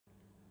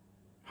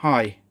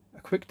Hi,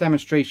 a quick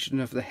demonstration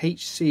of the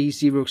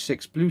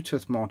HC06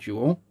 Bluetooth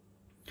module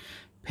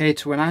paired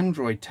to an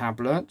Android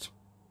tablet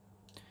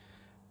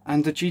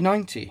and the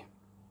G90.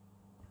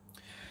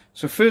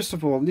 So first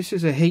of all, this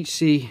is a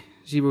HC06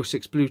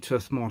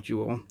 Bluetooth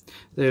module.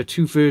 There are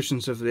two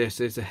versions of this.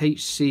 There's the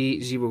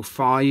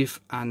HC05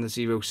 and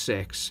the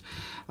 06.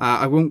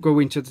 I won't go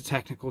into the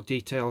technical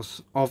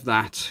details of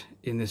that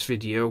in this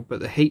video,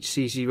 but the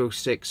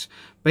HC06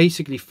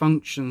 basically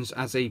functions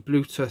as a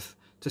Bluetooth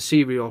to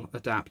serial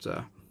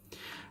adapter.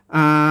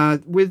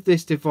 With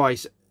this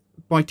device,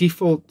 by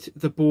default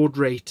the baud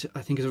rate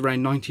I think is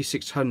around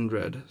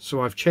 9600,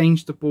 so I've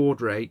changed the baud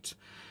rate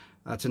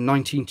to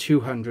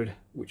 19200,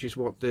 which is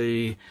what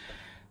the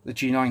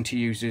G90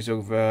 uses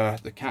over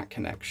the CAT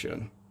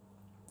connection.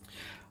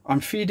 I'm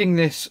feeding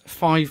this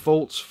 5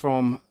 volts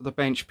from the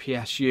bench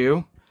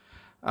PSU.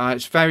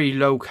 It's very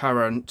low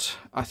current.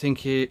 I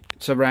think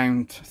it's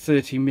around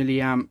 30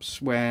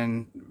 milliamps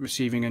when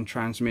receiving and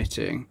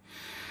transmitting.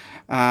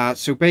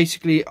 So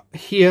basically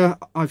here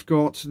I've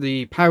got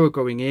the power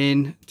going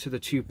in to the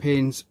 2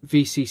 pins,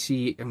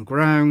 VCC and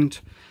ground,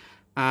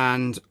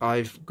 and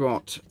I've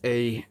got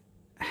a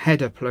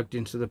header plugged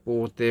into the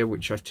board there,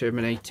 which I've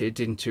terminated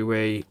into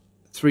a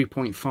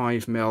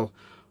 3.5mm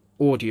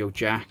audio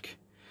jack.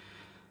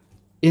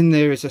 In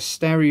there is a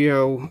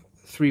stereo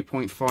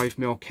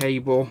 3.5mm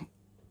cable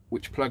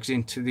which plugs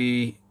into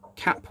the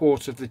CAT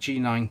port of the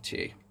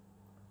G90.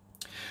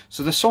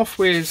 So the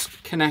software is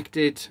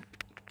connected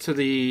to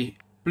the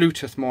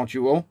Bluetooth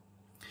module,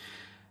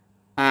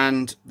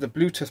 and the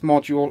Bluetooth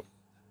module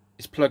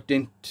is plugged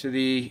into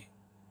the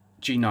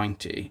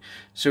G90.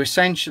 So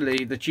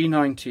essentially the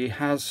G90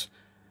 has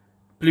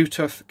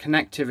Bluetooth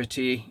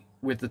connectivity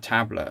with the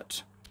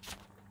tablet.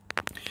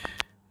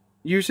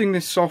 Using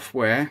this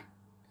software,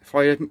 if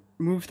I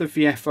move the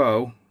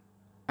VFO,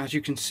 as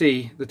you can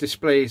see, the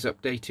display is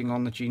updating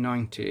on the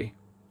G90.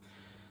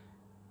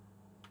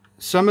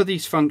 Some of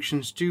these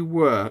functions do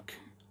work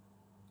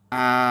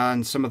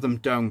and some of them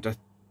don't.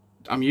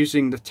 I'm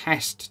using the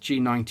test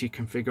G90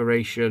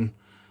 configuration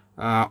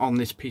on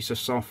this piece of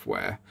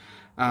software,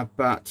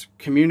 but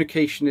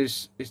communication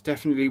is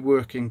definitely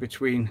working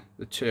between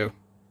the two.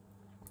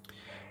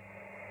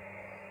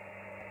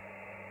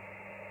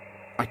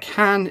 I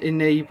can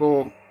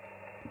enable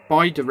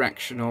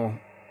bi-directional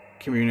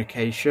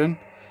communication,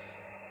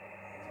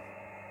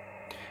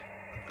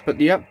 but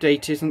the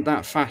update isn't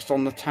that fast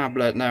on the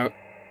tablet. Now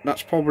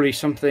that's probably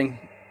something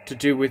to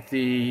do with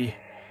the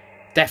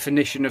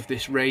definition of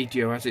this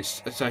radio.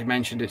 As I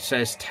mentioned, it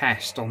says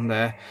test on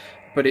there,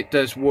 but it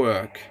does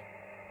work.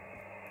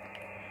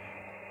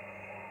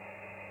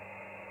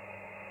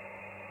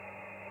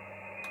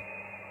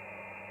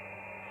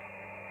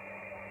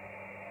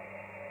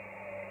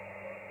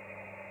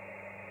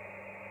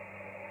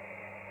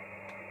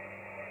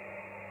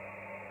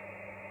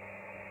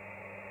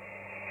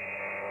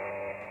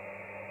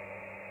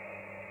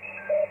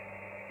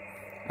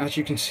 As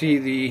you can see,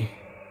 the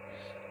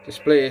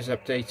display is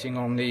updating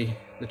on the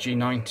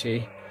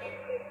G90,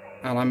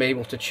 and I'm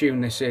able to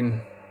tune this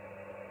in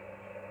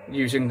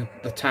using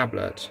the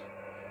tablet.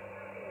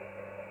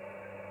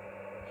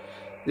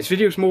 This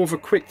video is more of a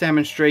quick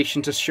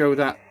demonstration to show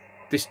that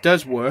this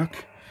does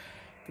work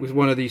with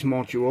one of these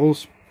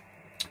modules.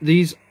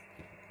 The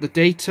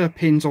data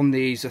pins on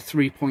these are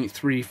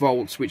 3.3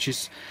 volts, which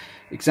is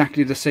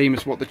exactly the same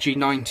as what the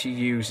G90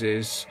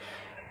 uses.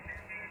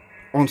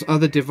 On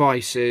other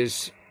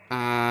devices,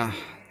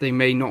 they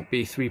may not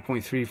be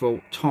 3.3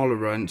 volt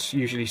tolerant.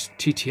 Usually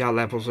TTL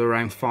levels are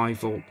around 5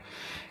 volt.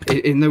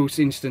 In those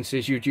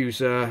instances you'd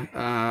use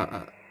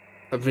a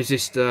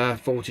resistor,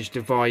 voltage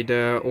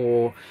divider,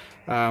 or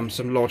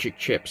some logic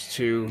chips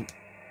to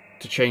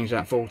change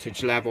that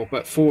voltage level.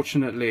 But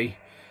fortunately,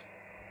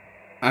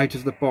 out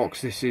of the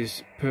box, this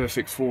is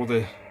perfect for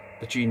the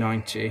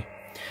G90.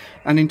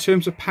 And in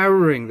terms of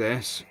powering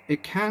this,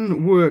 it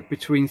can work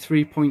between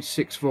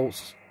 3.6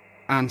 volts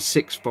and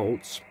 6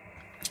 volts.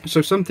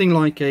 So something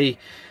like a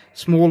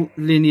small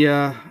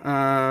linear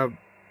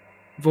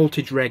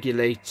voltage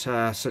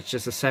regulator such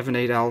as the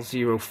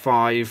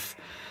 78L05,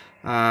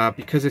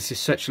 because this is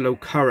such low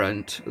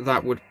current,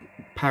 that would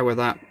power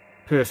that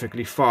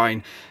perfectly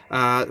fine.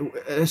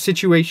 A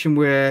situation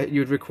where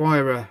you'd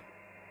require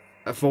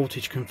a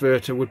voltage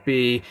converter would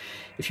be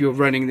if you're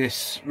running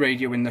this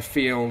radio in the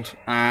field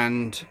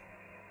and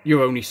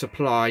your only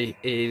supply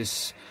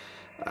is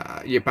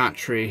your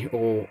battery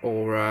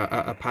or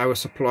a power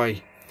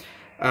supply,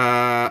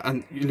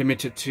 and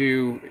limited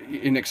to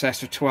in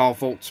excess of 12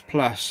 volts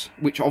plus,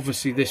 which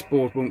obviously this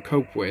board won't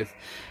cope with.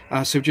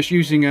 So just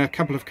using a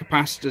couple of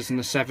capacitors in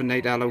the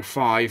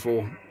 78L05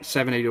 or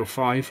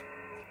 7805,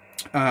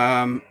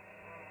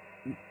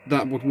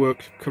 that would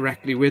work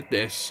correctly with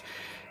this.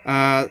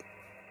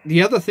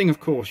 The other thing,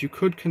 of course, you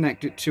could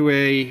connect it to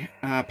a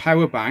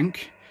power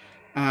bank,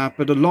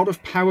 but a lot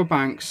of power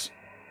banks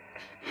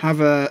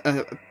have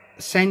a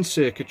send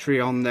circuitry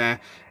on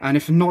there, and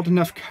if not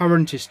enough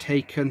current is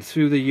taken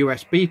through the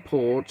USB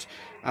port,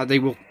 they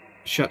will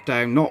shut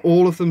down. Not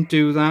all of them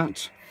do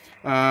that.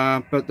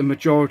 but the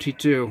majority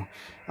do.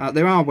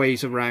 There are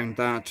ways around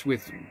that.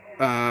 With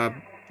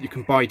you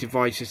can buy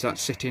devices that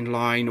sit in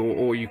line,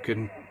 or you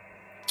can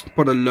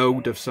put a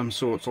load of some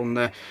sorts on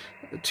there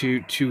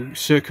to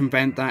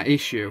circumvent that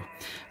issue.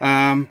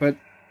 But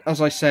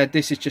as I said,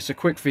 this is just a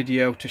quick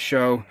video to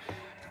show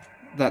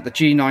that the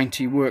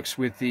G90 works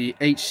with the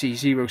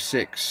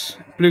HC06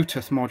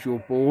 Bluetooth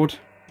module board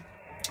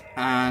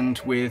and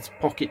with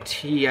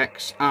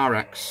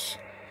PocketTxRx.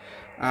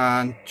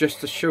 And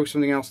just to show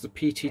something else, the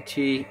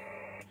PTT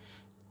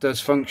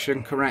does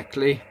function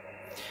correctly.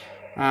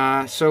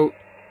 So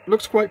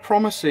looks quite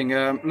promising.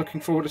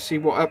 Looking forward to see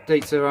what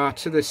updates there are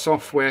to this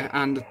software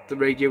and the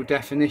radio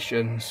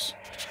definitions.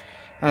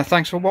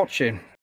 Thanks for watching.